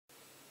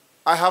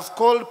I have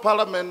called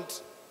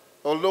Parliament,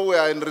 although we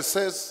are in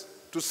recess,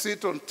 to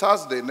sit on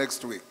Thursday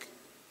next week.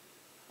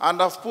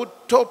 And I've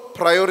put top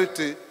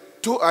priority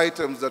 2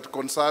 items that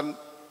concern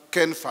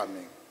cane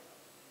farming.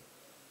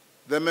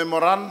 The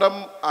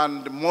memorandum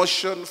and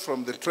motion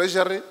from the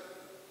Treasury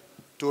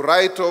to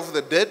write off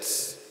the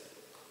debts,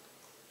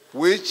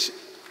 which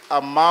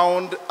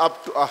amount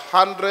up to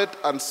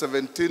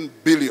 117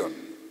 billion.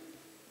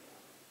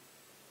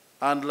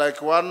 And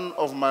like one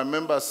of my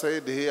members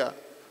said here,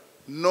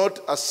 not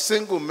a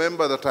single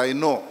member that I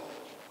know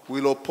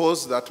will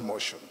oppose that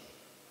motion,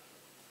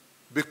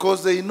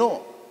 because they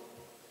know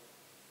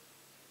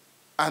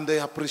and they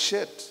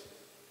appreciate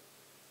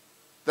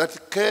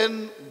that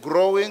cane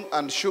growing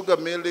and sugar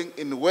milling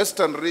in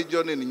Western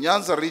region, in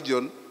Nyanza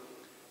region,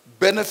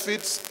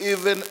 benefits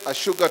even a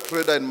sugar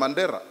trader in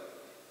Mandera,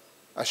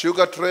 a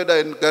sugar trader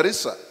in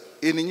Garissa,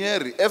 in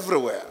Nyeri,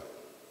 everywhere.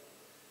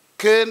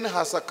 Cane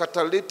has a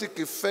catalytic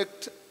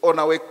effect on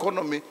our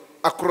economy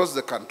across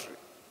the country.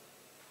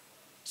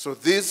 So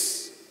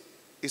this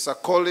is a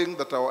calling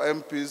that our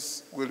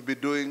MPs will be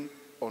doing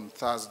on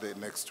Thursday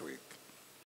next week.